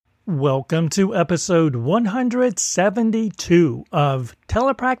Welcome to episode 172 of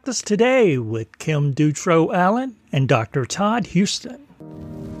Telepractice Today with Kim Dutro-Allen and Dr. Todd Houston.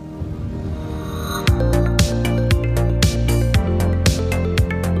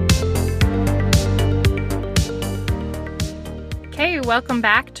 Hey, welcome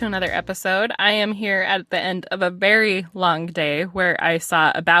back to another episode. I am here at the end of a very long day where I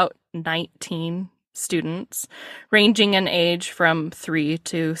saw about 19 students ranging in age from 3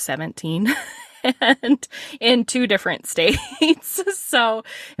 to 17 and in 2 different states. So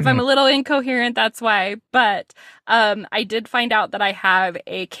if I'm a little incoherent, that's why. But I did find out that I have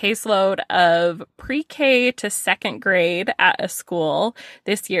a caseload of pre-K to second grade at a school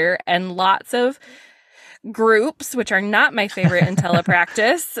this year and lots of groups, which are not my favorite in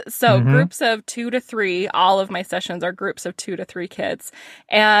telepractice. So groups of 2 to 3, all of my sessions are groups of 2 to 3 kids.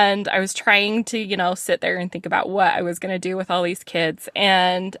 And I was trying to, sit there and think about what I was going to do with all these kids.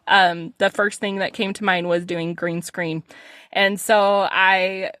 And the first thing that came to mind was doing green screen. And so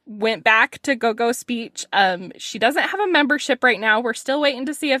I went back to Go Speech. She doesn't have a membership right now. We're still waiting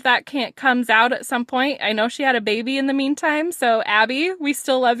to see if that comes out at some point. I know she had a baby in the meantime. So Abby, we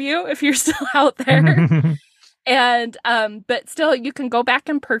still love you if you're still out there. And, but still you can go back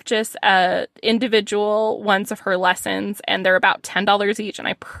and purchase, individual ones of her lessons, and they're about $10 each. And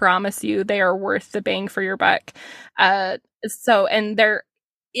I promise you they are worth the bang for your buck. And they're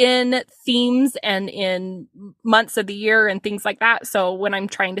in themes and in months of the year and things like that. So when I'm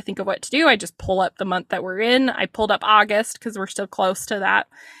trying to think of what to do, I just pull up the month that we're in. I pulled up August because we're still close to that,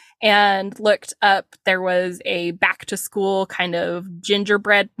 and looked up, there was a back to school kind of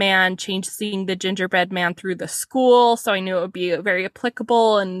gingerbread man, seeing the gingerbread man through the school. So I knew it would be very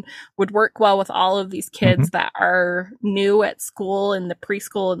applicable and would work well with all of these kids that are new at school, in the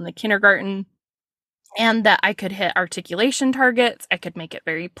preschool and the kindergarten. And that I could hit articulation targets. I could make it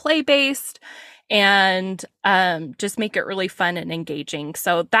very play-based and just make it really fun and engaging.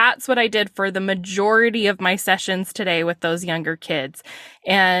 So that's what I did for the majority of my sessions today with those younger kids.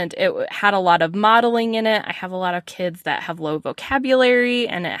 And it had a lot of modeling in it. I have a lot of kids that have low vocabulary,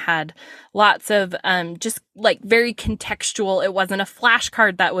 and it had lots of just like very contextual. It wasn't a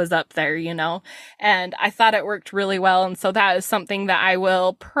flashcard that was up there, and I thought it worked really well. And so that is something that I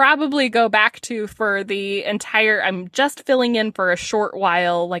will probably go back to for the entire, I'm just filling in for a short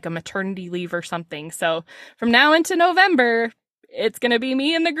while, like a maternity leave or something. So from now into November, it's going to be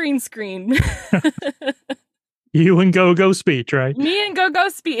me and the green screen. You and Go Speech, right? Me and Go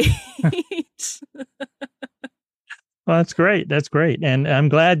Speech. Well, that's great. That's great. And I'm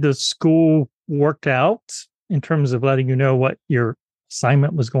glad the school worked out in terms of letting you know what your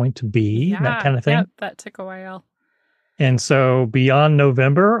assignment was going to be, that kind of thing. Yeah, that took a while. And so beyond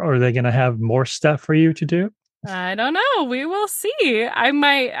November, are they going to have more stuff for you to do? I don't know. We will see.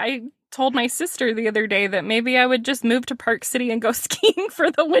 I told my sister the other day that maybe I would just move to Park City and go skiing for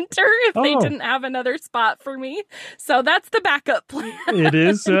the winter if they didn't have another spot for me. So that's the backup plan. It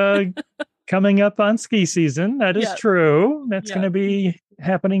is coming up on ski season. That is true. That's going to be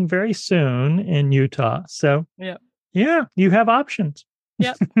happening very soon in Utah. So yeah, you have options.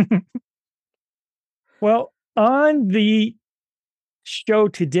 Yep. Well, on the show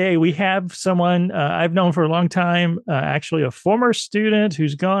today, we have someone I've known for a long time, actually a former student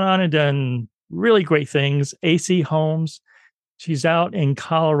who's gone on and done really great things, Acey Holmes. She's out in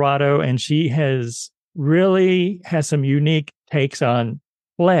Colorado, and she has some unique takes on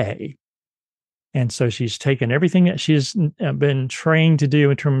play. And so she's taken everything that she's been trained to do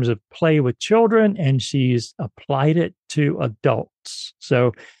in terms of play with children, and she's applied it to adults.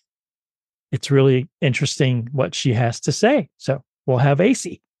 So it's really interesting what she has to say. So we'll have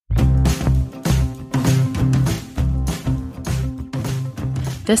Acey.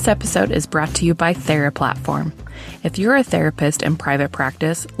 This episode is brought to you by TheraPlatform. If you're a therapist in private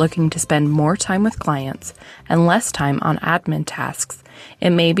practice looking to spend more time with clients and less time on admin tasks, it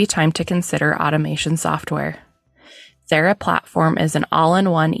may be time to consider automation software. TheraPlatform is an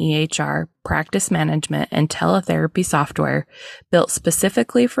all-in-one EHR, practice management, and teletherapy software built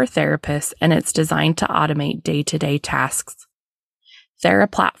specifically for therapists, and it's designed to automate day-to-day tasks.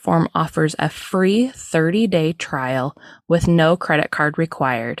 TheraPlatform offers a free 30-day trial with no credit card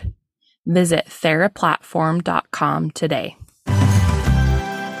required. Visit theraplatform.com today.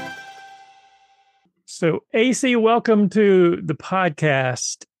 So, Acey, welcome to the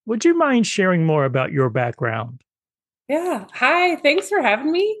podcast. Would you mind sharing more about your background? Yeah. Hi. Thanks for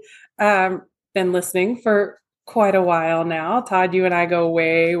having me. Been listening for quite a while now. Todd, you and I go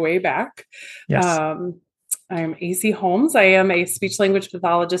way, way back. Yes. I'm Acey Holmes. I am a speech language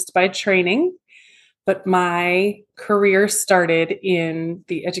pathologist by training. but my career started in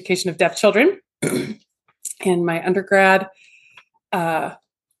the education of deaf children. And my undergrad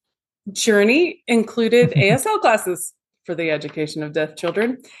journey included ASL classes for the education of deaf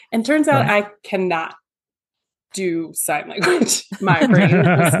children. And turns out I cannot do sign language. My brain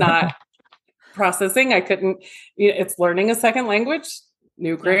was not processing. I couldn't, it's learning a second language,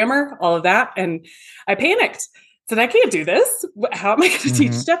 new grammar, all of that. And I panicked. Said, I can't do this. How am I going to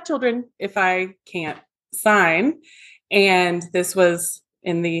teach deaf children if I can't sign? And this was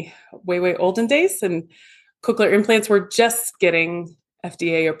in the way olden days. And cochlear implants were just getting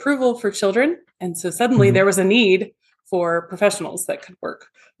FDA approval for children. And so suddenly there was a need for professionals that could work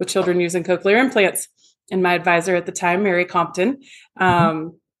with children using cochlear implants. And my advisor at the time, Mary Compton,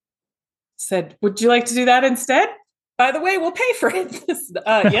 said, would you like to do that instead? By the way, we'll pay for it.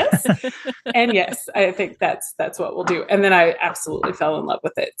 Yes. And yes, I think that's what we'll do. And then I absolutely fell in love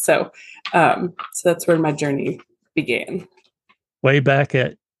with it. So that's where my journey began. Way back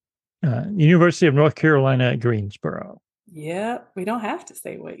at University of North Carolina at Greensboro. Yeah, we don't have to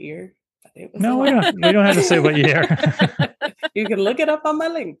say what year. No, we don't have to say what year. You can look it up on my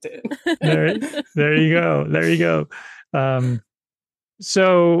LinkedIn. There you go. There you go.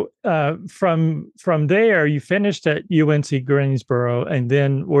 So from there, you finished at UNC Greensboro, and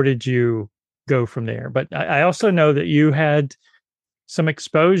then where did you go from there? But I also know that you had some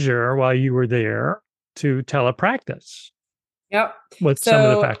exposure while you were there to telepractice. Yep. With some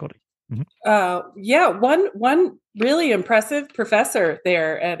of the faculty. One really impressive professor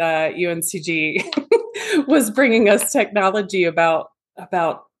there at UNCG was bringing us technology about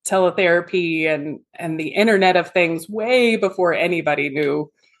teletherapy and the Internet of Things way before anybody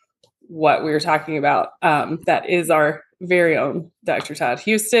knew what we were talking about. That is our very own Dr. Todd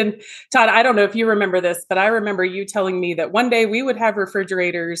Houston. Todd, I don't know if you remember this, but I remember you telling me that one day we would have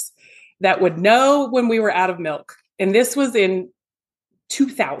refrigerators that would know when we were out of milk. And this was in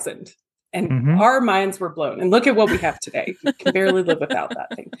 2000. And our minds were blown. And look at what we have today. We can barely live without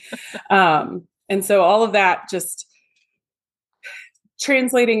that thing. And so all of that just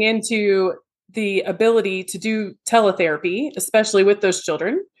translating into the ability to do teletherapy, especially with those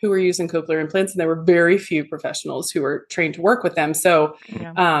children who were using cochlear implants. And there were very few professionals who were trained to work with them. So,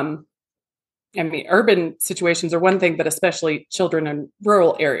 urban situations are one thing, but especially children in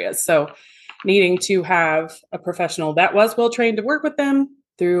rural areas. So needing to have a professional that was well trained to work with them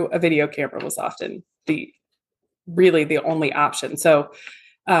through a video camera was often the only option. So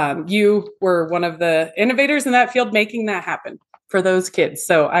you were one of the innovators in that field, making that happen for those kids.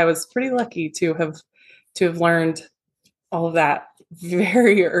 So I was pretty lucky to have learned all of that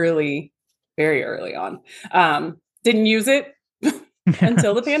very early on. Didn't use it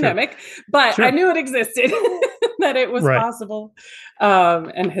until the pandemic, but I knew it existed, that it was possible,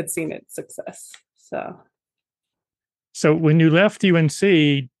 and had seen its success. So when you left UNC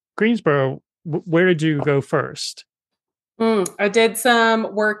Greensboro, where did you go first? I did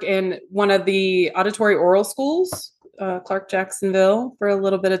some work in one of the auditory oral schools, Clark Jacksonville, for a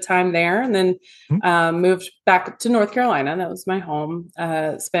little bit of time there, and then moved back to North Carolina. That was my home.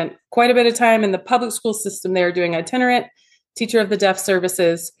 Spent quite a bit of time in the public school system there doing itinerant teacher of the deaf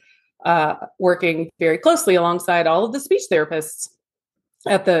services, working very closely alongside all of the speech therapists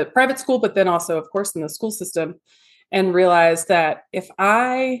at the private school, but then also, of course, in the school system. And realized that if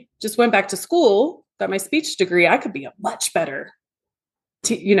I just went back to school, got my speech degree, I could be a much better,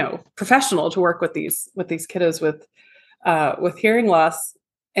 professional to work with these kiddos with hearing loss.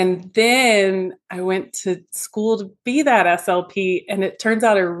 And then I went to school to be that SLP, and it turns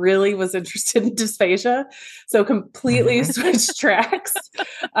out I really was interested in dysphagia, so completely switched tracks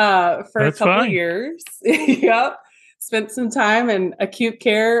for a couple of years. Yep, spent some time in acute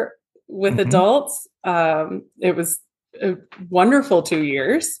care with adults. It was a wonderful 2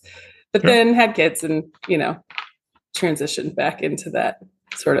 years, but then had kids and, transitioned back into that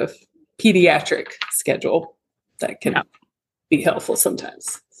sort of pediatric schedule that can be helpful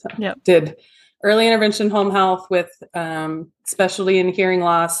sometimes. So did early intervention home health with specialty in hearing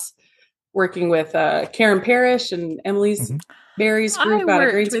loss, working with Karen Parrish and Emily's Barry's group I out of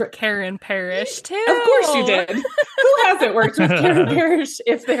worked Greensboro. with Karen Parrish too. Of course you did. Who hasn't worked with Karen Parrish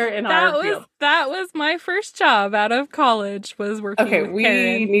if they're in our field? That was my first job out of college, was working with Karen.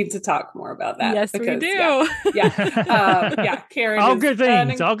 We need to talk more about that. Yes, we do. Karen. All good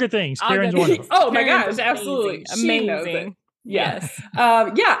things. Karen's wonderful. Oh my gosh, absolutely. She knows it. Yes.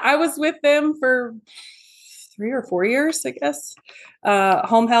 I was with them for 3 or 4 years, I guess.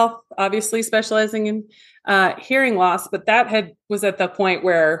 Home health, obviously specializing in hearing loss, but that was at the point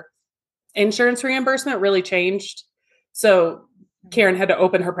where insurance reimbursement really changed. So Karen had to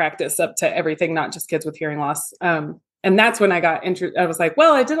open her practice up to everything, not just kids with hearing loss. And that's when I got I was like,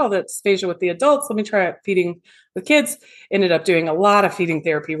 well, I did all the dysphagia with the adults. Let me try feeding with kids. Ended up doing a lot of feeding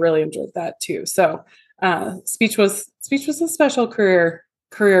therapy. Really enjoyed that too. So speech was a special career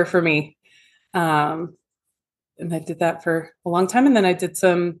for me. And I did that for a long time. And then I did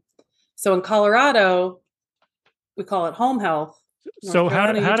so in Colorado, we call it home health. So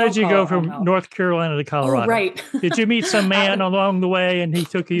how did you go from North Carolina to Colorado? Oh, right. Did you meet some man along the way and he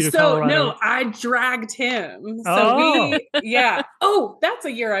took you to Colorado? No, I dragged him. So Oh, that's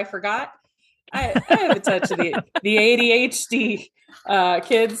a year I forgot. I have a touch of the ADHD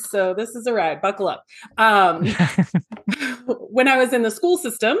kids. So this is a ride. Buckle up. When I was in the school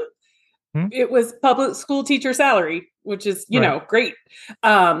system, it was public school teacher salary, which is, great.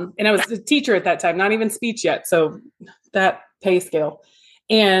 And I was a teacher at that time, not even speech yet. So that pay scale,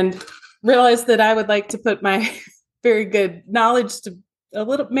 and realized that I would like to put my very good knowledge to a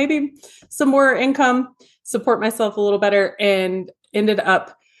little, maybe some more income, support myself a little better, and ended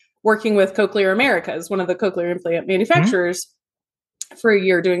up working with Cochlear Americas, one of the cochlear implant manufacturers, for a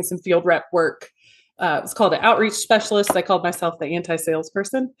year doing some field rep work. It was called an outreach specialist. I called myself the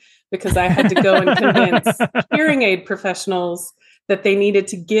anti-salesperson because I had to go and convince hearing aid professionals that they needed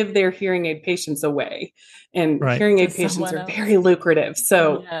to give their hearing aid patients away. And hearing aid patients are very lucrative.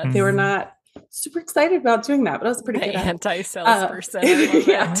 So they were not super excited about doing that, but I was pretty good anti-salesperson.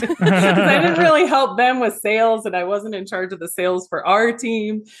 Yeah. I didn't really help them with sales, and I wasn't in charge of the sales for our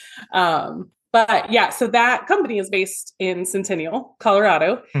team. But yeah, so that company is based in Centennial,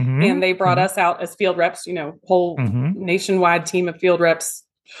 Colorado, and they brought us out as field reps, whole nationwide team of field reps,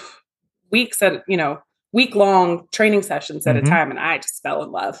 week-long training sessions at a time. And I just fell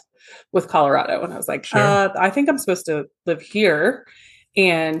in love with Colorado. And I was like, I think I'm supposed to live here.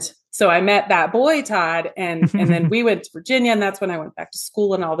 And so I met that boy, Todd, and then we went to Virginia, and that's when I went back to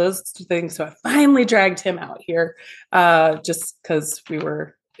school and all those things. So I finally dragged him out here just because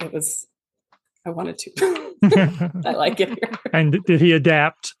I wanted to. I like it here. And did he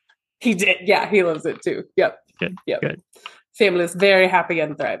adapt? He did. Yeah, he loves it too. Yep. Good. Yep. Good. Family is very happy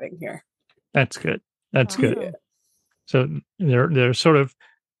and thriving here. That's good. That's good. Yeah. So they're sort of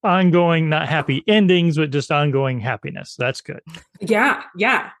ongoing, not happy endings, but just ongoing happiness. That's good. Yeah.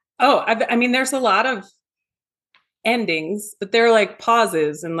 Yeah. Oh, I mean, there's a lot of endings, but they're like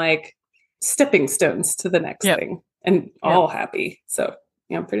pauses and like stepping stones to the next thing, and all happy. So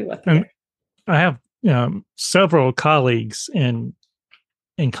yeah, I'm pretty lucky. And I have several colleagues in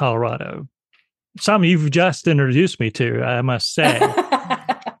Colorado. Some you've just introduced me to, I must say.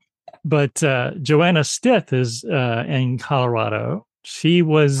 But Joanna Stith is in Colorado. She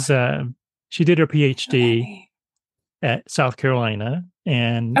was she did her PhD at South Carolina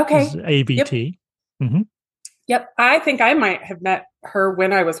and is AVT. Yep. I think I might have met her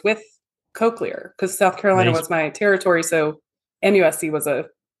when I was with Cochlear, because South Carolina was my territory. So MUSC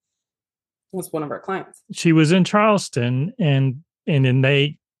was one of our clients. She was in Charleston, and then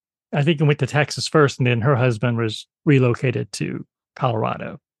I think went to Texas first, and then her husband was relocated to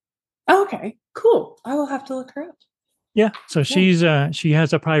Colorado. Oh, okay, cool. I will have to look her up. Yeah, so she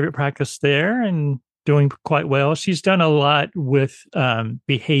has a private practice there and doing quite well. She's done a lot with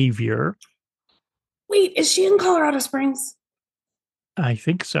behavior. Wait, is she in Colorado Springs? I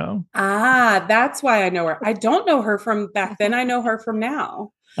think so. Ah, that's why I know her. I don't know her from back then. I know her from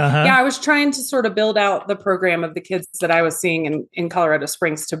now. Yeah, I was trying to sort of build out the program of the kids that I was seeing in Colorado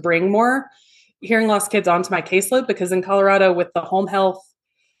Springs to bring more hearing loss kids onto my caseload, because in Colorado with the home health,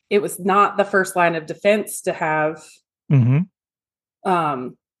 it was not the first line of defense to have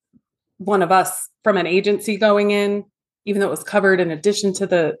one of us from an agency going in, even though it was covered in addition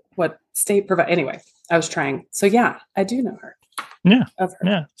to what state provide. Anyway, I was trying. So yeah, I do know her. Yeah.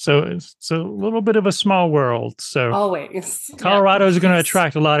 Yeah. So it's a little bit of a small world. So always Colorado is going to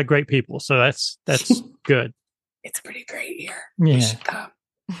attract a lot of great people. So that's good. It's pretty great here. Yeah. You should come.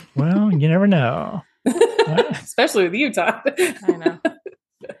 Well, you never know. Especially with Utah. I know.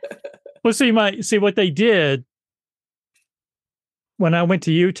 Well, see what they did when I went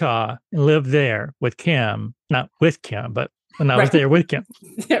to Utah and lived there with Kim, not with Kim, but when I was there with Kim.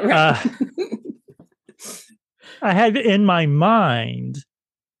 Yeah, right. I had in my mind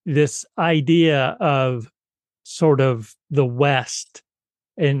this idea of sort of the West.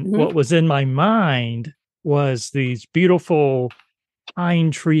 And what was in my mind was these beautiful pine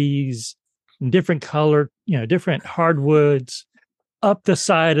trees, different color, different hardwoods up the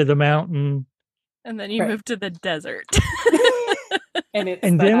side of the mountain. And then you move to the desert.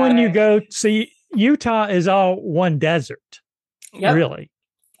 and then when you go see, Utah is all one desert. Yep. Really.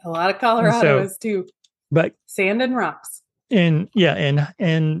 A lot of Colorado is too. But sand and rocks.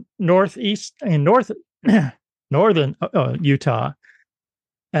 in northeast in north northern Utah,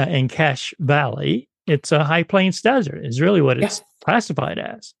 in Cache Valley, it's a high plains desert. Is really what it's classified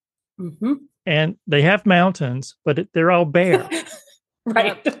as. Mm-hmm. And they have mountains, but they're all bare.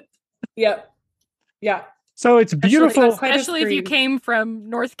 Right. Yep. Yeah. So it's beautiful, especially if you came from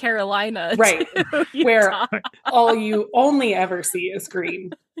North Carolina, right? Where all you only ever see is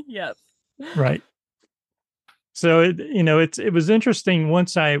green. Yep. Right. So it was interesting when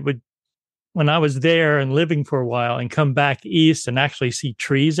I was there and living for a while and come back east and actually see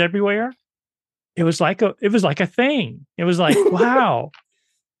trees everywhere. It was like a thing. It was like, wow,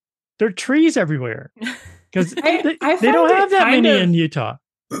 there are trees everywhere, because they don't have that many in Utah.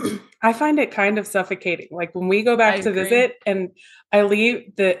 I find it kind of suffocating. Like when we go back to visit and I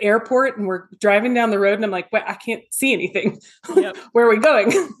leave the airport and we're driving down the road and I'm like, well, I can't see anything. Yep. Where are we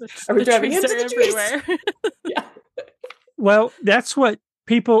going? Are we driving into the trees? Yeah. Well, that's what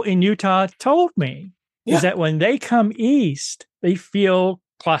people in Utah told me, is that when they come east, they feel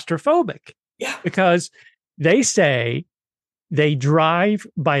claustrophobic. Yeah. Because they say they drive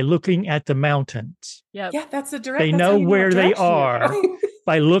by looking at the mountains. Yep. Yeah, that's they know where they are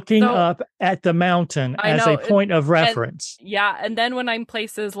by looking up at the mountain as a point of reference. And then when I'm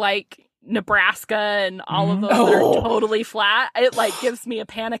places like Nebraska and all of those that are totally flat, it like gives me a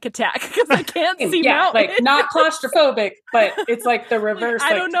panic attack because I can't see mountains. Like not claustrophobic, but it's like the reverse.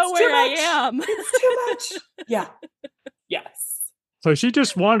 I don't know where I am. It's too much. Yeah. Yes. So she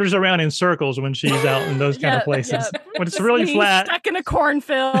just wanders around in circles when she's out in those kind of places. When it's really flat. Stuck in a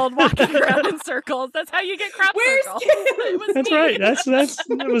cornfield, walking around in circles. That's how you get crop circles. That's right.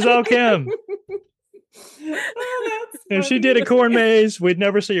 That was all Kim. If she did a corn maze, we'd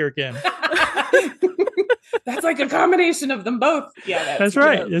never see her again. That's like a combination of them both. Yeah, that's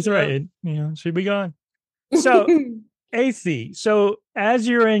right. That's right. She'd be gone. So, Acey, so as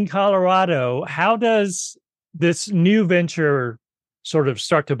you're in Colorado, how does this new venture sort of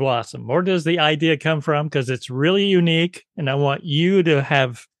start to blossom? Where does the idea come from? Because it's really unique, and I want you to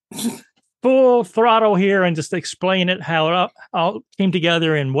have full throttle here and just explain it, how it all came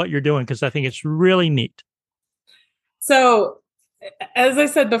together and what you're doing, because I think it's really neat. So, as I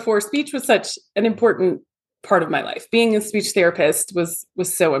said before, speech was such an important part of my life. Being a speech therapist was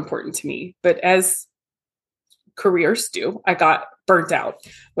so important to me. But as careers do, I got burnt out,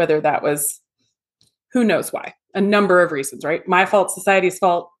 whether that was who knows why. A number of reasons, right? My fault, society's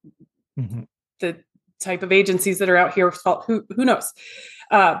fault, the type of agencies that are out here's fault, who knows?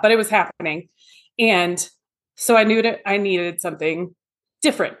 But it was happening. And so I knew that I needed something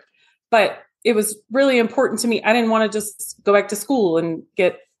different, but it was really important to me. I didn't want to just go back to school and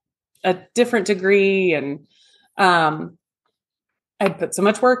get a different degree. And I'd put so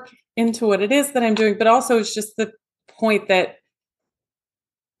much work into what it is that I'm doing, but also it's just the point that,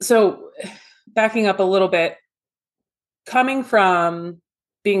 so backing up a little bit, coming from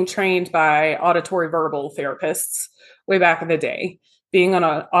being trained by auditory verbal therapists way back in the day, being an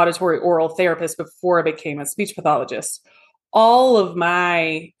auditory oral therapist before I became a speech pathologist, all of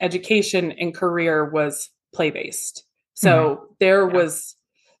my education and career was play-based. So there was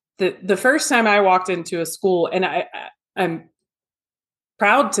the first time I walked into a school, and I'm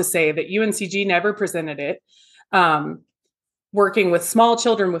proud to say that UNCG never presented it, working with small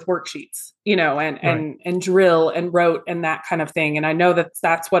children with worksheets, and drill and rote and that kind of thing. And I know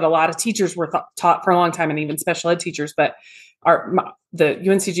that's what a lot of teachers were taught for a long time, and even special ed teachers, but the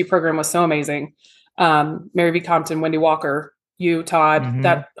UNCG program was so amazing. Mary V. Compton, Wendy Walker, you, Todd,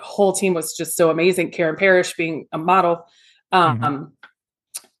 that whole team was just so amazing. Karen Parrish being a model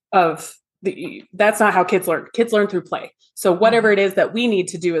that's not how kids learn. Kids learn through play. So whatever it is that we need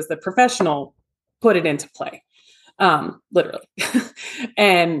to do as the professional, put it into play. Literally.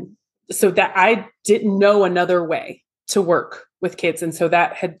 And so that I didn't know another way to work with kids. And so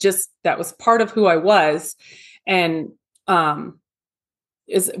that was part of who I was. And,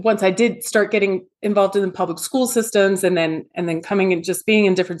 is once I did start getting involved in the public school systems and then coming and just being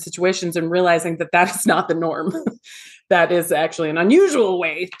in different situations and realizing that is not the norm. That is actually an unusual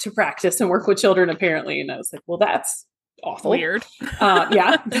way to practice and work with children, apparently. And I was like, well, that's awful. Weird.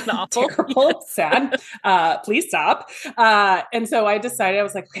 Yeah. Awful. Terrible. Yes. Sad. Please stop. And so I decided, I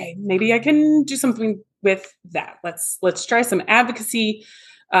was like, okay, maybe I can do something with that. Let's try some advocacy.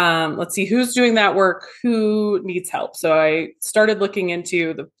 Let's see who's doing that work, who needs help. So I started looking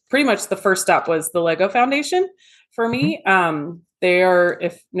into pretty much the first step was the Lego Foundation for me. They are,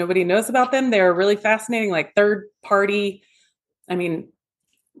 if nobody knows about them, they're really fascinating, like third party. I mean,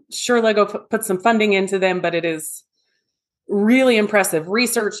 sure, Lego put some funding into them, but it is really impressive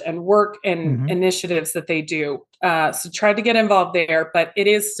research and work and initiatives that they do. So tried to get involved there, but it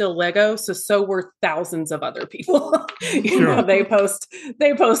is still Lego. So were thousands of other people. They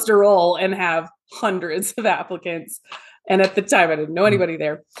post a role and have hundreds of applicants. And at the time I didn't know anybody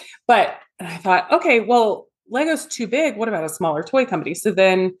there, but I thought, okay, well, Lego's too big. What about a smaller toy company? So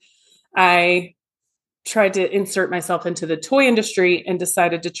then I tried to insert myself into the toy industry and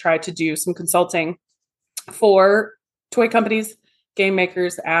decided to try to do some consulting for toy companies, game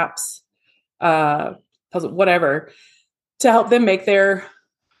makers, apps, puzzle, whatever, to help them make their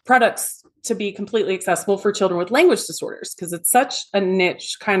products to be completely accessible for children with language disorders, because it's such a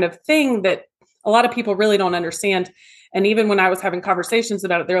niche kind of thing that a lot of people really don't understand. And even when I was having conversations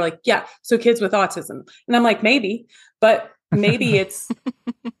about it, they're like, yeah, so kids with autism. And I'm like, maybe, but maybe it's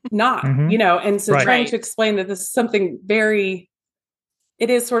not, and so trying to explain that this is something it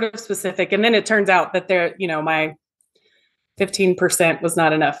is sort of specific. And then it turns out that my 15% was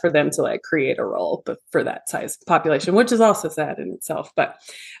not enough for them to like create a role, but for that size population, which is also sad in itself. But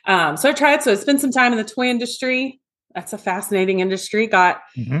so I tried. So I spent some time in the toy industry. That's a fascinating industry. Got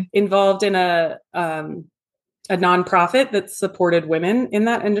involved in a nonprofit that supported women in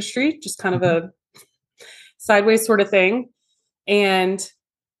that industry, just kind of a sideways sort of thing. And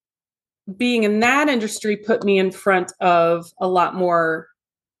being in that industry put me in front of a lot more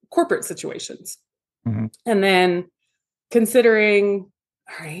corporate situations. And then considering,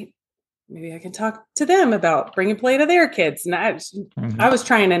 all right, maybe I can talk to them about bringing play to their kids. And I was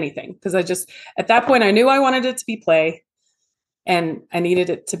trying anything because at that point, I knew I wanted it to be play and I needed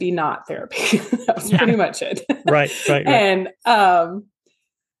it to be not therapy. That was pretty much it. Right. And I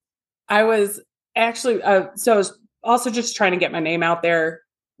was actually, so I was also just trying to get my name out there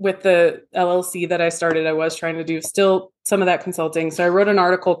with the LLC that I started. I was trying to do still some of that consulting. So I wrote an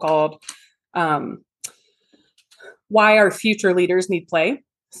article called, Why Our Future Leaders Need Play.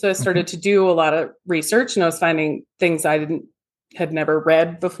 So I started to do a lot of research, and I was finding things I had never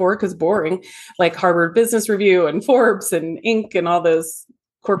read before because boring, like Harvard Business Review and Forbes and Inc. and all those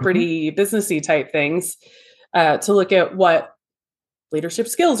corporate-y, businessy type things to look at what leadership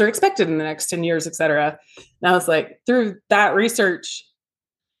skills are expected in the next 10 years, et cetera. And I was like, through that research,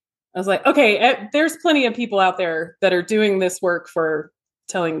 I was like, okay, there's plenty of people out there that are doing this work for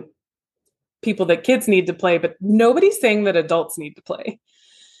telling people that kids need to play, but nobody's saying that adults need to play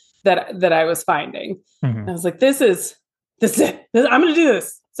that I was finding. I was like, this is it. I'm going to do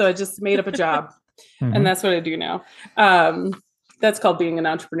this. So I just made up a job and that's what I do now. That's called being an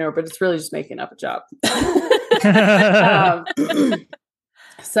entrepreneur, but it's really just making up a job.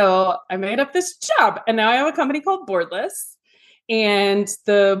 So I made up this job and now I have a company called Boardless. And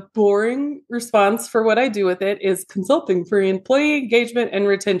the boring response for what I do with it is consulting for employee engagement and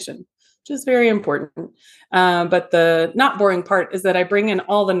retention, which is very important. But the not boring part is that I bring in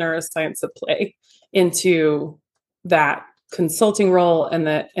all the neuroscience of play into that consulting role and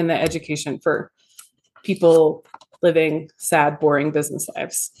the education for people living sad, boring business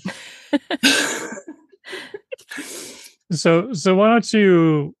lives. So why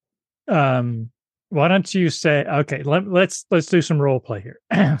don't you say, okay, let's do some role play here.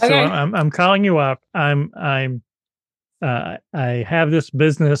 So Okay. I'm calling you up. I have this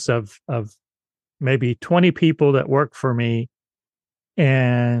business of maybe 20 people that work for me,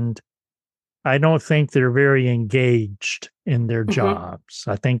 and I don't think they're very engaged in their jobs.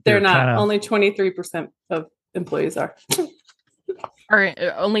 I think they're not. kinda, Only 23% of employees are. Are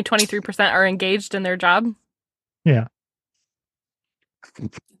only 23% are engaged in their job? Yeah.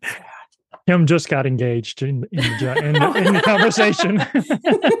 Him just got engaged in the conversation.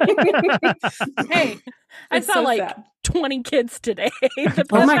 Hey, I saw so like sad. 20 kids today.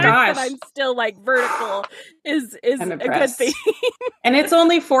 Oh my gosh! That I'm still like vertical is a good thing. And it's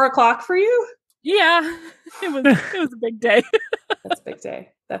only 4:00 for you? Yeah, it was a big day. That's a big day.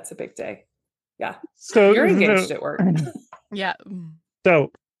 That's a big day. Yeah. So you're engaged at work. Yeah.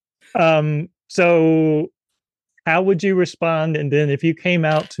 So how would you respond? And then if you came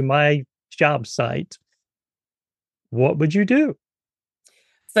out to my job site, what would you do?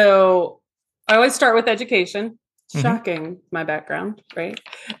 So I always start with education. Shocking, my background, right?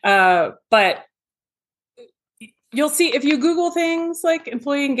 But you'll see, if you Google things like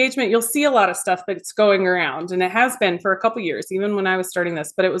employee engagement, you'll see a lot of stuff that's going around. And it has been for a couple years, even when I was starting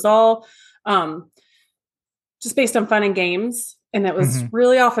this. But it was all just based on fun and games. And it was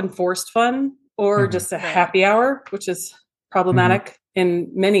really often forced fun or just a happy hour, which is problematic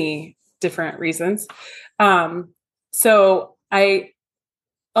in many different reasons. So I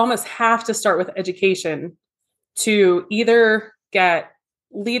almost have to start with education to either get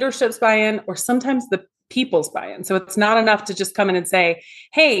leadership's buy-in, or sometimes the people's buy-in. So it's not enough to just come in and say,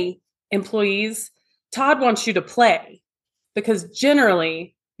 hey, employees, Todd wants you to play. Because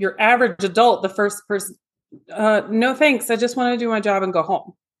generally, your average adult, the first person, no thanks, I just want to do my job and go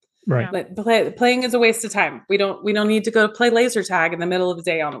home. Right. Like, playing is a waste of time. We don't need to go play laser tag in the middle of the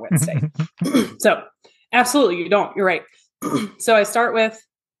day on a Wednesday. So absolutely, you don't. You're right. So I start with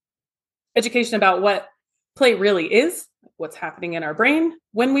education about what play really is, what's happening in our brain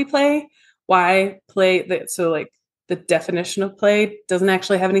when we play, why play. So like the definition of play doesn't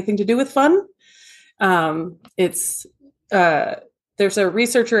actually have anything to do with fun. There's a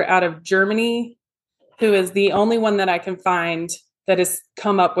researcher out of Germany who is the only one that I can find that has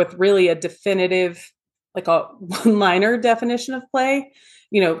come up with really a definitive, like a one-liner definition of play.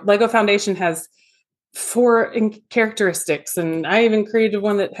 Lego Foundation has 4 characteristics, and I even created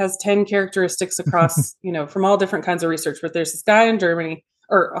one that has 10 characteristics across, from all different kinds of research. But there's this guy in Germany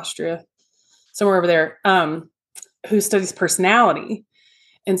or Austria, somewhere over there, who studies personality.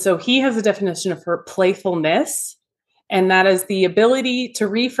 And so he has a definition of playfulness, and that is the ability to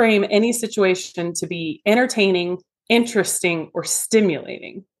reframe any situation to be entertaining, interesting, or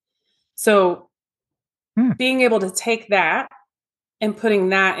stimulating. So being able to take that and putting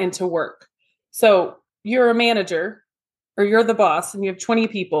that into work. So you're a manager or you're the boss and you have 20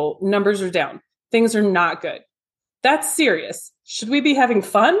 people, numbers are down. Things are not good. That's serious. Should we be having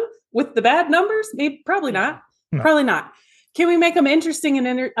fun with the bad numbers? Maybe, probably not. No. Probably not. Can we make them interesting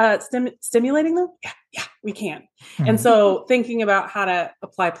and stimulating them? Yeah, we can. Mm-hmm. And so thinking about how to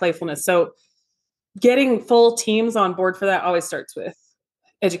apply playfulness. So getting full teams on board for that always starts with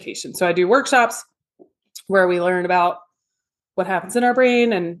education. So I do workshops where we learn about what happens in our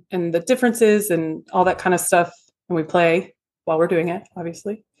brain and the differences and all that kind of stuff. And we play while we're doing it,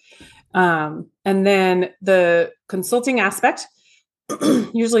 obviously. And then the consulting aspect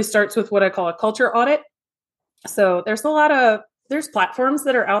usually starts with what I call a culture audit. So there's platforms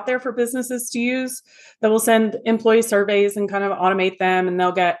that are out there for businesses to use that will send employee surveys and kind of automate them, and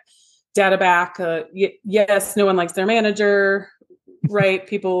they'll get data back. Yes, no one likes their manager, right?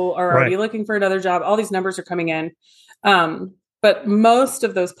 People are already looking for another job. All these numbers are coming in. But most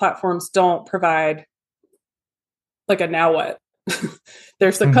of those platforms don't provide like a now what.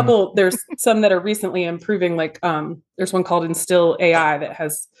 There's a couple, there's some that are recently improving. Like there's one called Instill AI that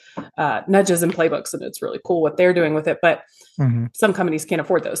has nudges and playbooks, and it's really cool what they're doing with it. But some companies can't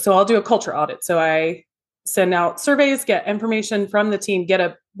afford those. So I'll do a culture audit. So I send out surveys, get information from the team, get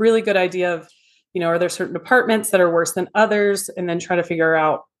a really good idea of, are there certain departments that are worse than others, and then try to figure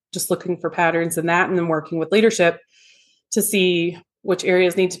out, just looking for patterns in that, and then working with leadership to see which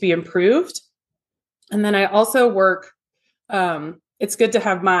areas need to be improved. And then I also work, it's good to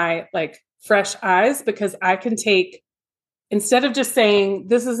have my fresh eyes, because I can take, instead of just saying,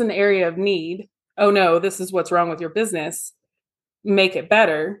 this is an area of need, oh no, this is what's wrong with your business, make it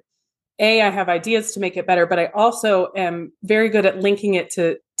better. I have ideas to make it better, but I also am very good at linking it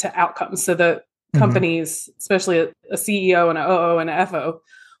to outcomes. So the companies, especially a CEO and an OO and an FO,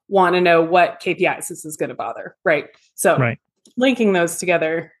 want to know what KPIs this is going to bother, right? So linking those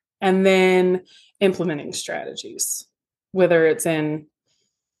together and then implementing strategies, whether it's in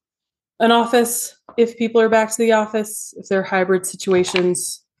an office, if people are back to the office, if they're hybrid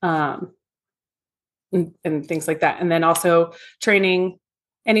situations, and things like that. And then also training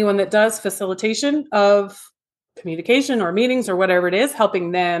anyone that does facilitation of communication or meetings or whatever it is,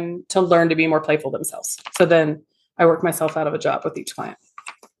 helping them to learn to be more playful themselves. So then I work myself out of a job with each client.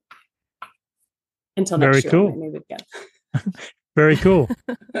 Until next year, cool. Maybe again. Very cool.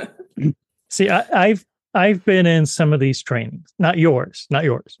 See, I've been in some of these trainings, not yours,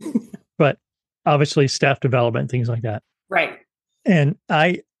 but obviously staff development, things like that. Right. And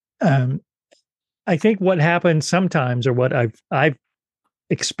I think what happens sometimes, or what I've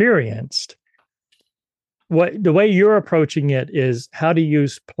experienced, the way you're approaching it is how to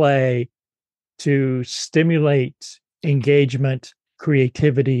use play to stimulate engagement,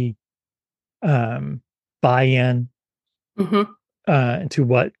 creativity, buy-in to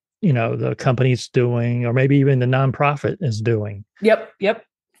what the company's doing, or maybe even the nonprofit is doing. Yep.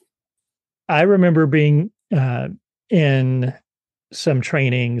 I remember being in some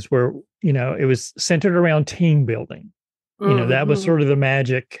trainings where it was centered around team building. That was sort of the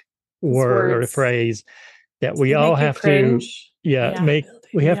magic word or the phrase that we all have to.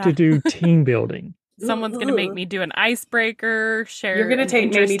 We have to do team building. Someone's going to make me do an icebreaker, share. You're going to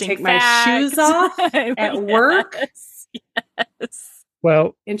make me take my shoes off at work. Yes.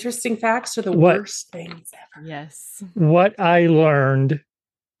 Well, interesting facts are the worst things ever. Yes. What I learned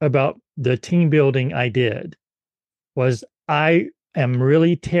about the team building I did was I am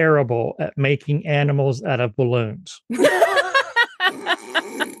really terrible at making animals out of balloons.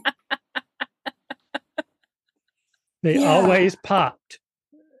 They always popped.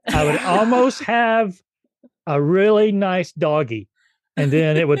 I would almost have a really nice doggy, and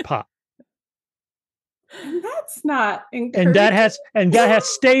then it would pop. And that's not encouraging. And that has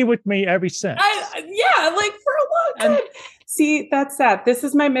stayed with me ever since. Like for a long time. See, that's sad. This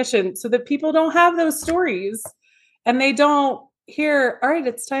is my mission, so that people don't have those stories, and they don't hear. All right,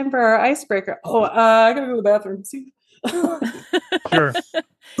 it's time for our icebreaker. Oh, I gotta go to the bathroom. See. Sure.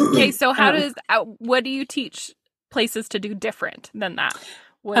 Okay, so what do you teach places to do different than that?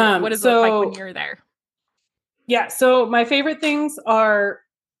 What does it look like when you're there? Yeah, so my favorite things are,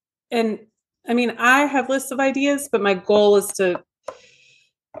 and I mean, I have lists of ideas, but my goal is to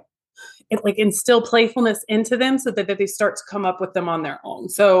instill playfulness into them so that they start to come up with them on their own.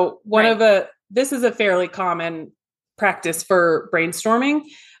 So this is a fairly common practice for brainstorming,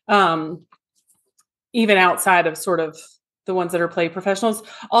 even outside of sort of the ones that are play professionals.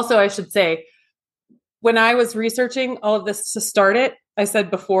 Also, I should say, when I was researching all of this to start it, I said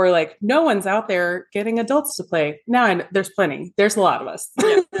before, like, no one's out there getting adults to play. Now there's plenty. There's a lot of us.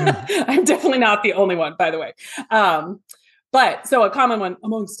 I'm definitely not the only one, by the way. But so a common one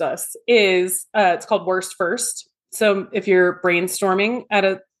amongst us is it's called worst first. So if you're brainstorming at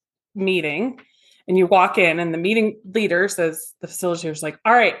a meeting and you walk in and the meeting leader says, the facilitator's like,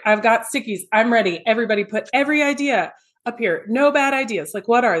 all right, I've got stickies. I'm ready. Everybody put every idea up here. No bad ideas. Like,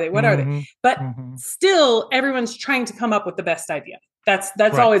 what are they? What are they? But still, everyone's trying to come up with the best idea. That's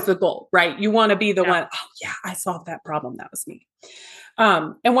right. Always the goal, right? You want to be the one. Oh yeah, I solved that problem. That was me.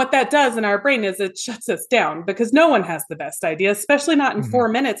 And what that does in our brain is it shuts us down because no one has the best idea, especially not in 4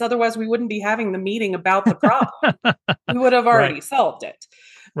 minutes. Otherwise, we wouldn't be having the meeting about the problem. We would have already solved it.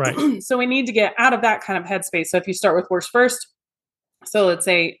 Right. So we need to get out of that kind of headspace. So if you start with worst first, so let's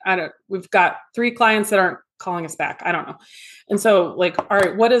say, we've got 3 clients that aren't calling us back. I don't know. And so like, all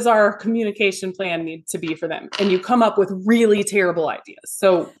right, what does our communication plan need to be for them? And you come up with really terrible ideas.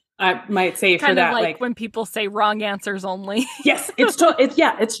 So I might say kind for that, of like when people say wrong answers only. Yes,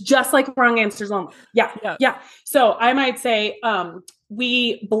 it's just like wrong answers only. Yeah. So I might say,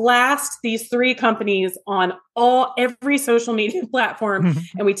 we blast these 3 companies on every social media platform,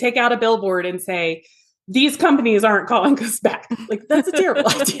 and we take out a billboard and say, these companies aren't calling us back. Like, that's a terrible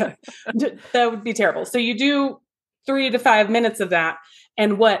idea. That would be terrible. So you do 3 to 5 minutes of that.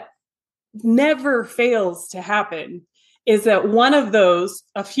 And what never fails to happen is that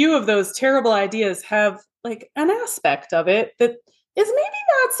a few of those terrible ideas have like an aspect of it that is maybe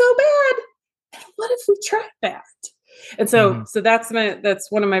not so bad. And what if we tried that? And so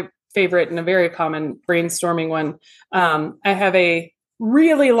that's one of my favorite and a very common brainstorming one. I have a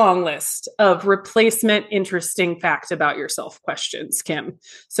really long list of replacement interesting fact about yourself questions, Kim.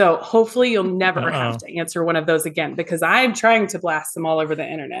 So hopefully you'll never have to answer one of those again, because I'm trying to blast them all over the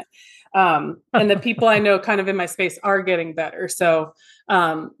internet. And the people I know kind of in my space are getting better. So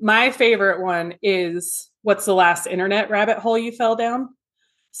my favorite one is, what's the last internet rabbit hole you fell down?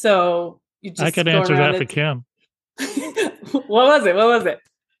 So you just I could answer that for Kim. What was it?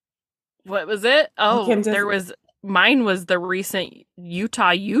 What was it? Oh, mine was the recent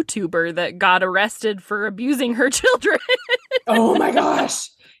Utah YouTuber that got arrested for abusing her children. Oh my gosh.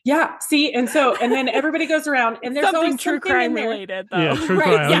 Yeah. See, and then everybody goes around, and there's always true crime related, though. Yeah, true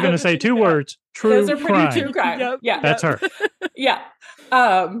crime. I was going to say 2 words. True Those are crime. pretty true crime. Yep. Yeah. That's her. Yeah.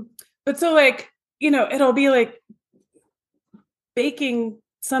 But so like, it'll be like baking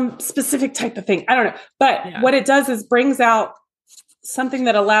some specific type of thing. I don't know. But what it does is brings out something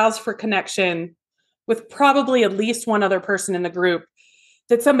that allows for connection with probably at least one other person in the group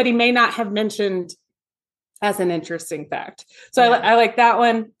that somebody may not have mentioned as an interesting fact. So I like that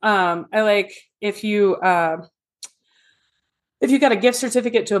one. I like if you got a gift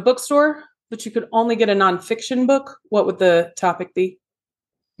certificate to a bookstore, but you could only get a nonfiction book, what would the topic be?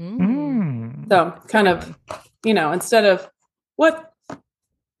 So kind of, instead of what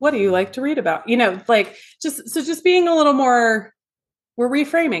do you like to read about? Like just being a little more, we're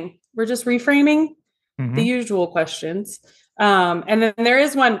reframing. We're just reframing the usual questions. And then there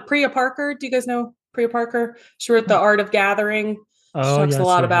is one, Priya Parker. Do you guys know Priya Parker? She wrote The Art of Gathering. She talks a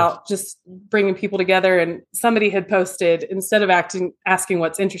lot about just bringing people together. And somebody had posted, instead of asking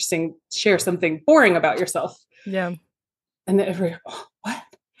what's interesting, share something boring about yourself. Yeah. And then everybody, what?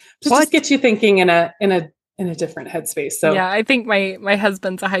 Just gets you thinking in a different headspace. So yeah, I think my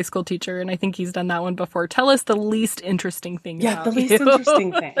husband's a high school teacher, and I think he's done that one before. Tell us the least interesting thing. Yeah, the least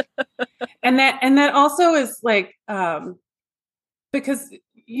interesting thing. And that also is like, because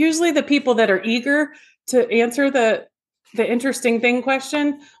usually the people that are eager to answer the the interesting thing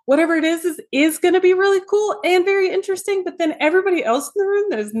question, whatever it is going to be really cool and very interesting. But then everybody else in the room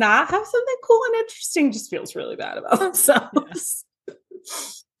that does not have something cool and interesting just feels really bad about themselves. Yeah.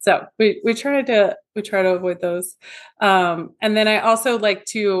 So we try to avoid those. And then I also like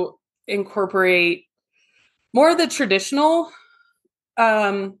to incorporate more of the traditional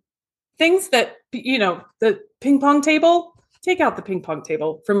things that, the ping pong table. Take out the ping pong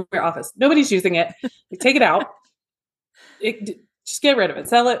table from your office. Nobody's using it. Take it out. Just get rid of it,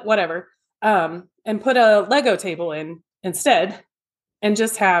 sell it, whatever, and put a Lego table in instead, and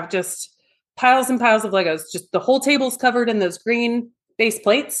just have piles and piles of Legos. Just the whole table's covered in those green base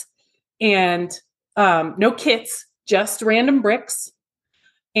plates, and no kits, just random bricks,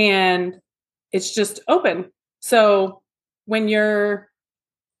 and it's just open. So when you've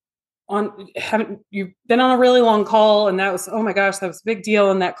been on a really long call, and that was, oh my gosh, that was a big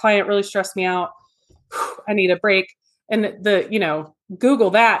deal, and that client really stressed me out. I need a break. And Google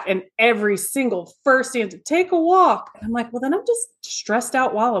that, and every single first answer, take a walk. And I'm like, well, then I'm just stressed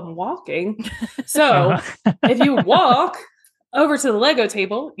out while I'm walking. So if you walk over to the Lego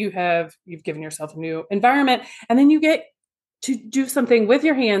table, you've given yourself a new environment, and then you get to do something with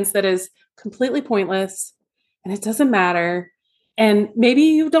your hands that is completely pointless, and it doesn't matter. And maybe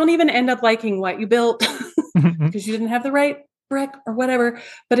you don't even end up liking what you built because you didn't have the right brick or whatever,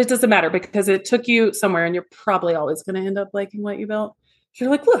 but it doesn't matter because it took you somewhere, and you're probably always going to end up liking what you built. You're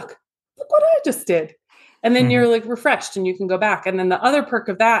like, look what I just did. And then you're like refreshed, and you can go back. And then the other perk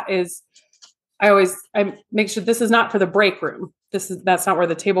of that is I make sure this is not for the break room. That's not where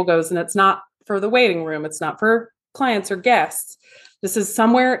the table goes. And it's not for the waiting room. It's not for clients or guests. This is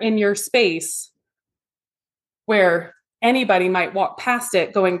somewhere in your space where anybody might walk past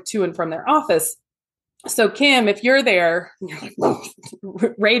it going to and from their office. So Kim, if you're there, you're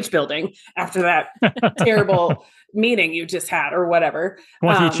like rage building after that terrible meeting you just had or whatever.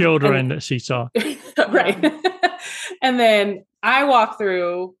 With your children that she saw. Right. And then I walk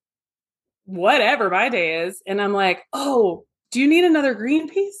through whatever my day is, and I'm like, oh, do you need another green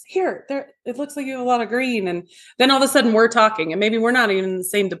piece? Here, there, it looks like you have a lot of green. And then all of a sudden we're talking, and maybe we're not even in the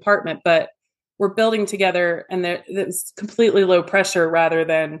same department, but we're building together, and it's completely low pressure rather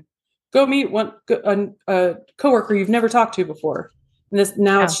than go meet a coworker you've never talked to before. And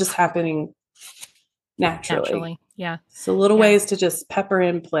it's just happening naturally. Yeah. So little ways to just pepper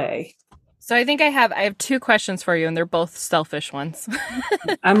in play. So I think I have 2 questions for you, and they're both selfish ones.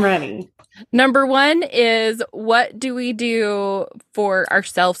 I'm ready. Number 1 is, what do we do for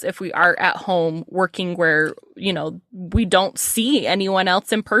ourselves if we are at home working where, we don't see anyone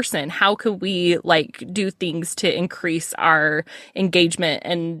else in person? How could we do things to increase our engagement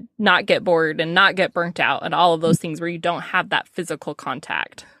and not get bored and not get burnt out and all of those things where you don't have that physical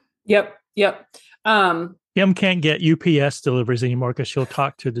contact? Yep. Kim can't get UPS deliveries anymore because she'll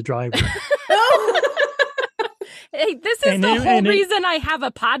talk to the driver. Hey, this is the whole reason I have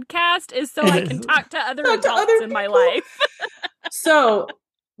a podcast, is so I can talk to other adults in my life. So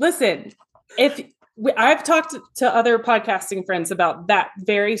listen, I've talked to other podcasting friends about that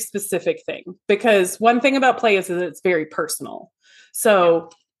very specific thing, because one thing about play is that it's very personal. So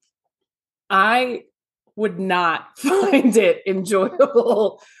I would not find it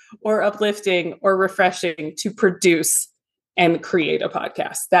enjoyable or uplifting or refreshing to produce and create a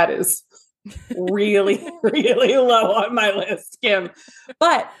podcast. That is really, really low on my list, Kim.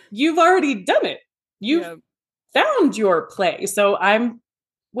 But you've already done it. You've found your play. So I'm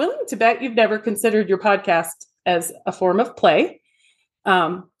willing to bet you've never considered your podcast as a form of play.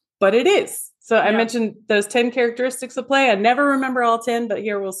 But it is. So I mentioned those 10 characteristics of play. I never remember all 10, but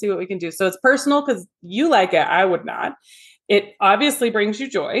here we'll see what we can do. So it's personal because you like it. I would not. It obviously brings you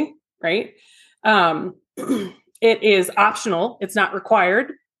joy, right? It is optional. It's not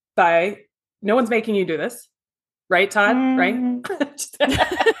required no one's making you do this. Right, Todd? Right?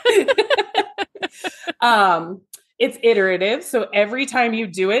 It's iterative. So every time you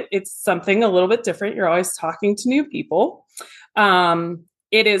do it, it's something a little bit different. You're always talking to new people.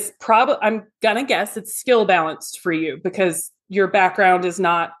 It is I'm going to guess it's skill balanced for you because your background is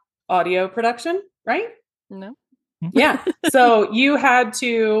not audio production, right? No. Yeah. So you had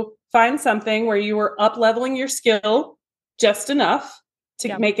to find something where you were up leveling your skill just enough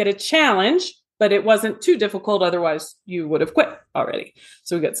to make it a challenge, but it wasn't too difficult. Otherwise you would have quit already.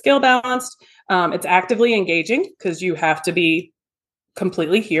 So we got skill balanced. It's actively engaging because you have to be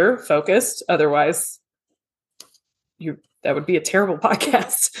completely here, focused. Otherwise that would be a terrible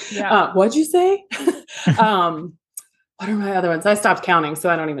podcast. Yeah. What'd you say? What are my other ones? I stopped counting, so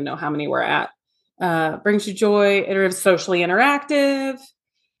I don't even know how many we're at. Brings you joy, iterative, socially interactive,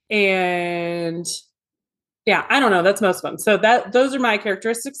 and Yeah, I don't know. That's most of them. So those are my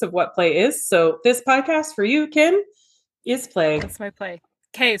characteristics of what play is. So this podcast for you, Kim, is play. That's my play.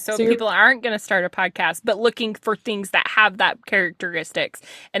 Okay, so So people aren't going to start a podcast, but looking for things that have that characteristics.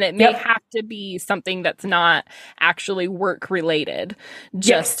 And it may Yep. have to be something that's not actually work related, just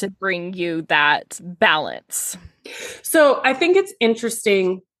Yes. to bring you that balance. So I think it's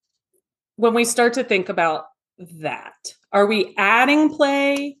interesting when we start to think about that. Are we adding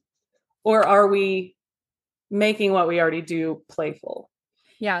play or are we making what we already do playful?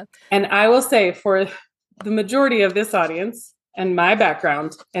 Yeah. And I will say for the majority of this audience and my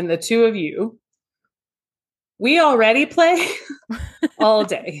background and the two of you, we already play all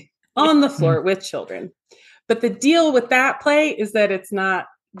day on the floor with children. But the deal with that play is that it's not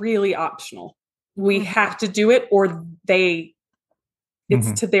really optional. We have to do it or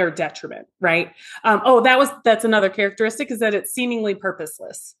it's to their detriment, right? That's another characteristic is that it's seemingly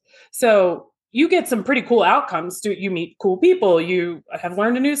purposeless. So you get some pretty cool outcomes. You meet cool people. You have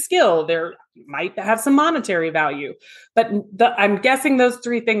learned a new skill. There might have some monetary value, but I'm guessing those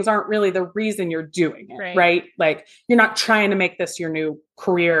three things aren't really the reason you're doing it, right? Like you're not trying to make this your new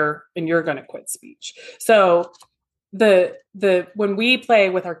career and you're going to quit speech. So when we play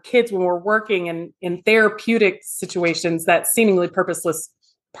with our kids, when we're working in therapeutic situations, that seemingly purposeless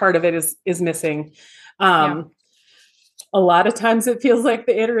part of it is missing. A lot of times it feels like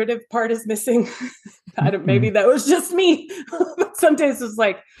the iterative part is missing. Maybe that was just me. Sometimes it's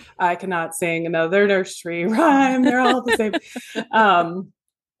like, I cannot sing another nursery rhyme. They're all the same.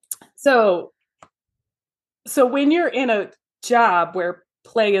 So when you're in a job where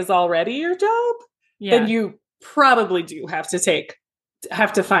play is already your job, then you probably do have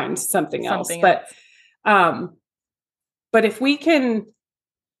to find something else. But if we can,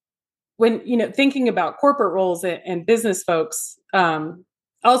 when, thinking about corporate roles and business folks,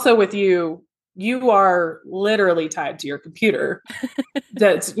 also with you are literally tied to your computer.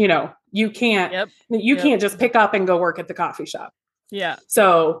 That's, you can't just pick up and go work at the coffee shop. Yeah.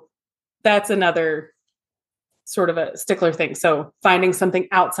 So that's another sort of a stickler thing. So finding something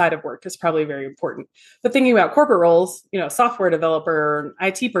outside of work is probably very important. But thinking about corporate roles, software developer, or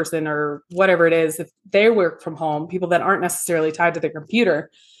IT person, or whatever it is, if they work from home, people that aren't necessarily tied to their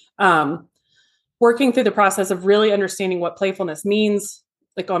computer, working through the process of really understanding what playfulness means,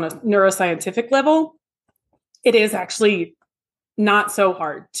 like on a neuroscientific level, it is actually not so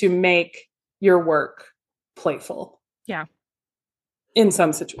hard to make your work playful. Yeah. In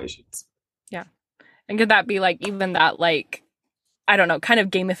some situations. Yeah. And could that be like even that, like, I don't know, kind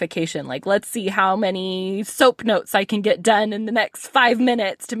of gamification? Like, let's see how many soap notes I can get done in the next 5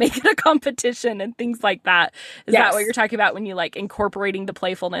 minutes to make it a competition and things like that. Is that what you're talking about when you like incorporating the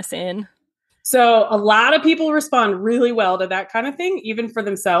playfulness in? So a lot of people respond really well to that kind of thing, even for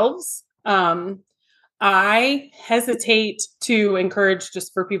themselves. I hesitate to encourage,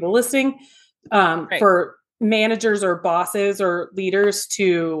 just for people listening, for managers or bosses or leaders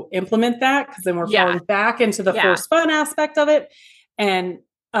to implement that, because then we're falling back into the forced fun aspect of it. And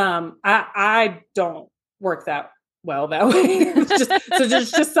I don't work that well that way. So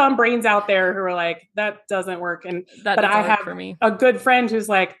there's just some brains out there who are like, that doesn't work. But I have for me a good friend who's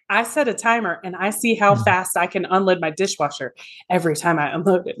like, I set a timer and I see how fast I can unload my dishwasher every time I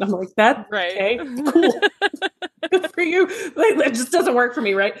unload it. And I'm like, okay, cool. Good for you. Like, that just doesn't work for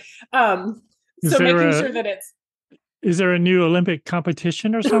me. Right. So making sure that is there a new Olympic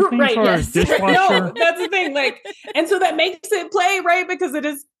competition or something for a dishwasher? No, that's the thing. Like, and so that makes it play, right? Because it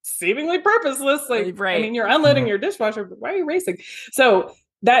is seemingly purposeless. Like, I mean, you're unloading your dishwasher, but why are you racing? So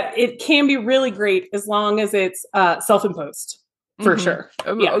that it can be really great as long as it's self-imposed, for sure.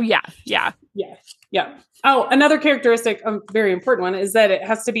 Yeah. Oh, another characteristic, a very important one, is that it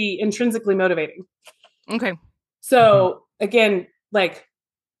has to be intrinsically motivating. Okay. So again, like,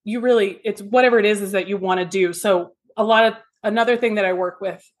 it's whatever it is that you want to do. So another thing that I work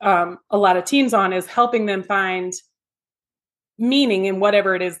with a lot of teams on is helping them find meaning in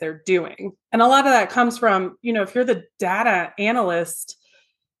whatever it is they're doing. And a lot of that comes from, if you're the data analyst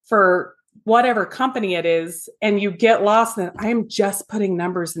for whatever company it is, and you get lost in, I'm just putting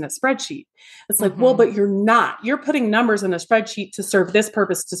numbers in a spreadsheet. It's like, well, but you're not. You're putting numbers in a spreadsheet to serve this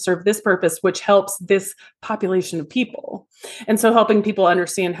purpose, which helps this population of people. And so helping people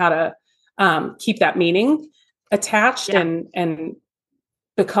understand how to keep that meaning attached and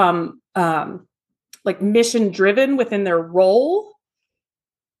become like mission driven within their role,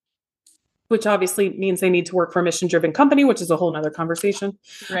 which obviously means they need to work for a mission driven company, which is a whole nother conversation.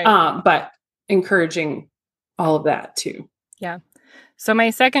 Right. But encouraging all of that too. Yeah. So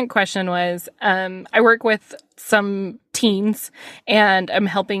my second question was, I work with some teens and I'm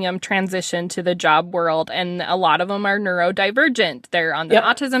helping them transition to the job world. And a lot of them are neurodivergent. They're on the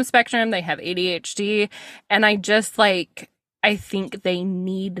autism spectrum. They have ADHD. And I think they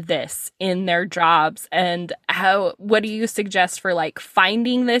need this in their jobs. And what do you suggest for like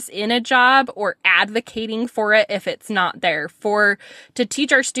finding this in a job or advocating for it if it's not there to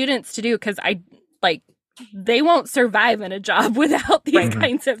teach our students to do? Because they won't survive in a job without these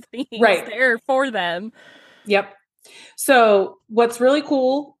kinds of things there for them. Yep. So what's really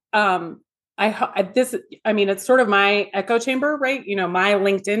cool, it's sort of my echo chamber, right? You know, my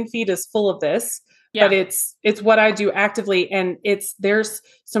LinkedIn feed is full of this, but it's what I do actively. And there's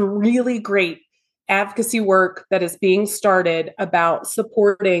some really great advocacy work that is being started about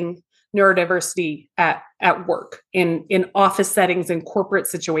supporting neurodiversity at work in office settings and corporate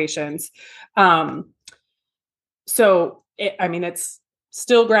situations. It's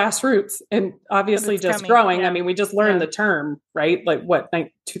still grassroots and obviously just growing. Yeah. I mean, we just learned the term, right? Like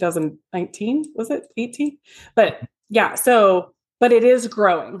 2019, was it 18? But yeah, but it is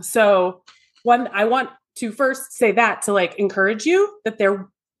growing. So I want to first say that to like encourage you that there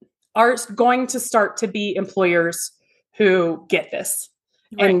are going to start to be employers who get this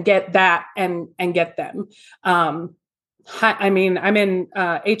and get that and get them. I'm in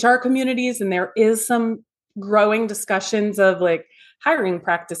HR communities and there is some growing discussions of like hiring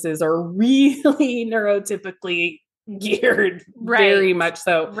practices are really neurotypically geared, very much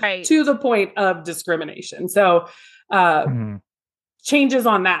so, to the point of discrimination. So changes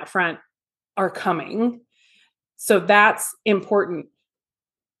on that front are coming. So that's important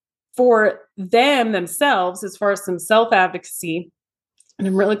for them themselves as far as some self-advocacy. And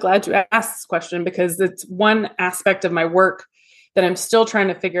I'm really glad you asked this question because it's one aspect of my work that I'm still trying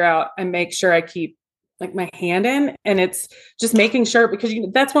to figure out and make sure I keep like my hand in. And it's just making sure, because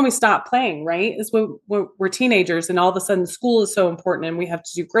that's when we stop playing, right? Is when we're teenagers and all of a sudden school is so important and we have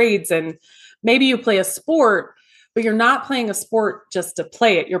to do grades, and maybe you play a sport, but you're not playing a sport just to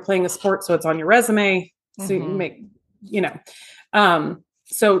play it. You're playing a sport so it's on your resume. So you make,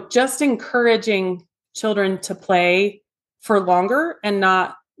 so just encouraging children to play for longer and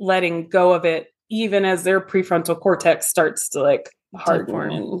not letting go of it, even as their prefrontal cortex starts to like harden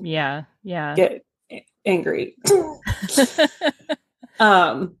and get angry.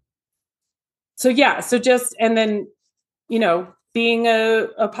 Being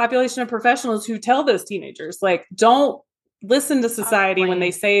a population of professionals who tell those teenagers, like, don't listen to society when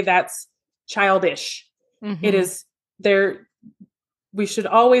they say that's childish. It is we should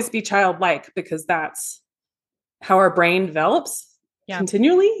always be childlike because that's how our brain develops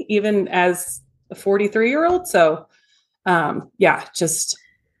continually, even as a 43-year-old. So, just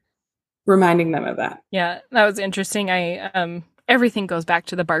reminding them of that. Yeah, that was interesting. Everything goes back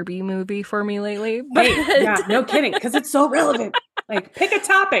to the Barbie movie for me lately. But no kidding, because it's so relevant. Like, pick a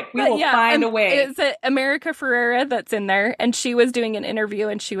topic, we will find a way. It's America Ferrera that's in there, and she was doing an interview,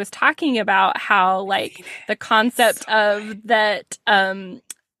 and she was talking about how, like, the concept of that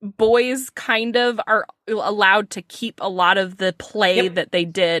boys kind of are allowed to keep a lot of the play that they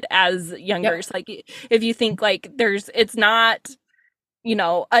did as youngers. Like, if you think, like, it's not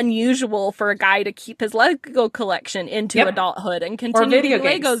unusual for a guy to keep his Lego collection into adulthood and continue to do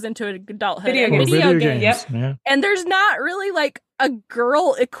Legos into adulthood and video games. And there's not really like a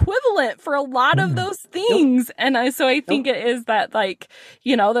girl equivalent for a lot of those things. And so I think it is that, like,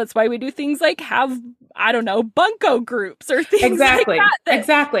 that's why we do things like have, I don't know, bunko groups or things like that.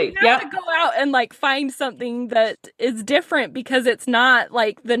 Exactly. You have to go out and like find something that is different because it's not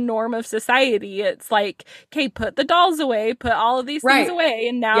like the norm of society. It's like, okay, put the dolls away, put all of these things away.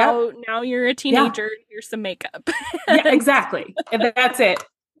 And now you're a teenager. Here's some makeup. Exactly. And that's it.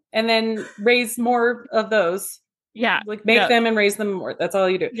 And then raise more of those. Yeah. Like make them and raise them more. That's all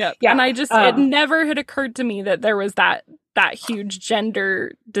you do. Yeah. And I just, it never had occurred to me that there was that huge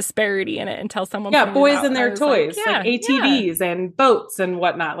gender disparity in it until someone boys and their toys, like ATVs and boats and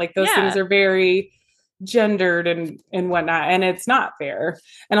whatnot. Like those things are very gendered and whatnot. And it's not fair.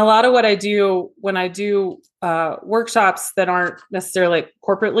 And a lot of what I do when I do workshops that aren't necessarily like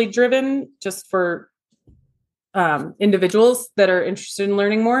corporately driven, just for individuals that are interested in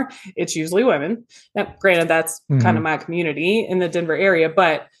learning more, it's usually women. Now, granted, that's kind of my community in the Denver area,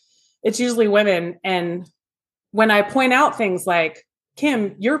 but it's usually women. And when I point out things like,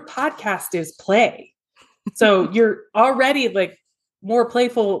 Kim, your podcast is play. So you're already like more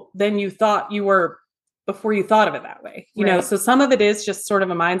playful than you thought you were before you thought of it that way. You know, so some of it is just sort of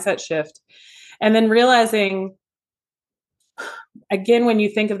a mindset shift. And then realizing, again, when you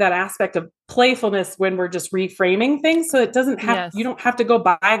think of that aspect of playfulness when we're just reframing things. So it doesn't have, you don't have to go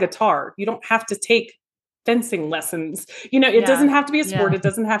buy a guitar. You don't have to take fencing lessons. It doesn't have to be a sport. It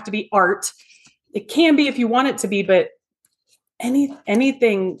doesn't have to be art. It can be if you want it to be, but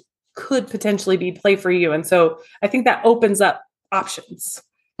anything could potentially be play for you. And so I think that opens up options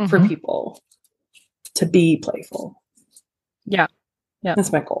for people to be playful. Yeah. Yeah.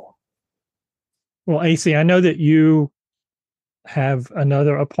 That's my goal. Well, Acey, I know that you have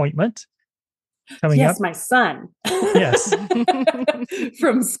another appointment coming up. Yes, my son. Yes.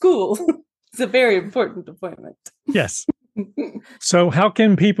 From school. It's a very important appointment. Yes. So how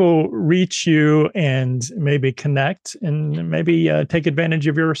can people reach you and maybe connect and maybe take advantage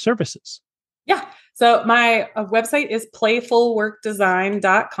of your services? Yeah. So my website is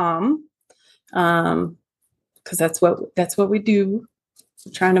playfulworkdesign.com. Because that's what we do.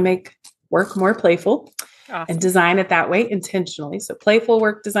 We're trying to make work more playful and design it that way intentionally. So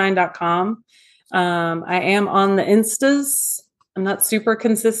playfulworkdesign.com. I am on the Instas. I'm not super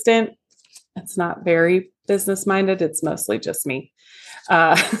consistent. It's not very business minded. It's mostly just me.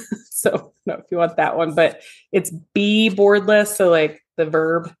 So no, if you want that one, but it's be boardless. So like the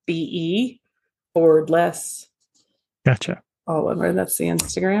verb be boardless. Gotcha. All over. That's the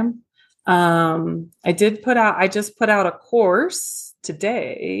Instagram. I just put out a course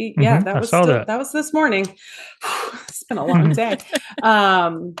today. Yeah, that was this morning. It's been a long day.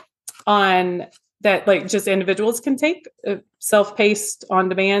 On that, like just individuals can take self-paced on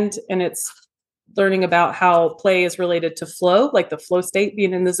demand, and it's learning about how play is related to flow, like the flow state,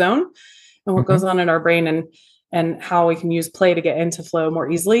 being in the zone, and what goes on in our brain, and how we can use play to get into flow more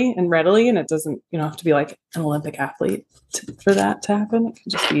easily and readily. And it doesn't, have to be like an Olympic athlete for that to happen. It can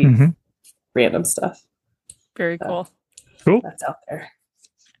just be random stuff. Very cool. Cool. That's out there.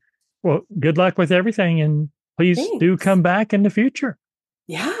 Well, good luck with everything, and please do come back in the future.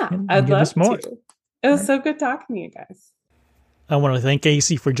 Yeah, I'd love more. to. It was so good talking to you guys. I want to thank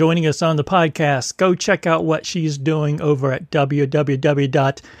Acey for joining us on the podcast. Go check out what she's doing over at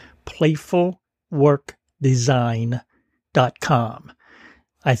www.playfulworkdesign.com.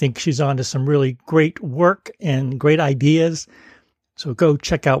 I think she's on to some really great work and great ideas. So go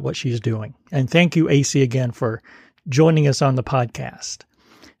check out what she's doing. And thank you, Acey, again for joining us on the podcast.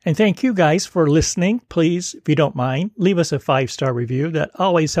 And thank you guys for listening. Please, if you don't mind, leave us a 5-star review. That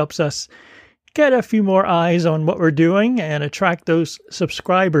always helps us get a few more eyes on what we're doing and attract those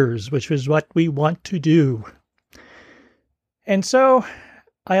subscribers, which is what we want to do. And so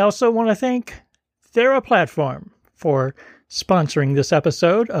I also want to thank TheraPlatform for sponsoring this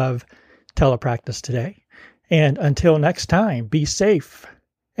episode of Telepractice Today. And until next time, be safe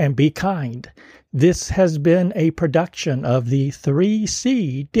and be kind. This has been a production of the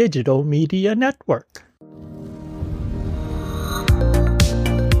 3C Digital Media Network.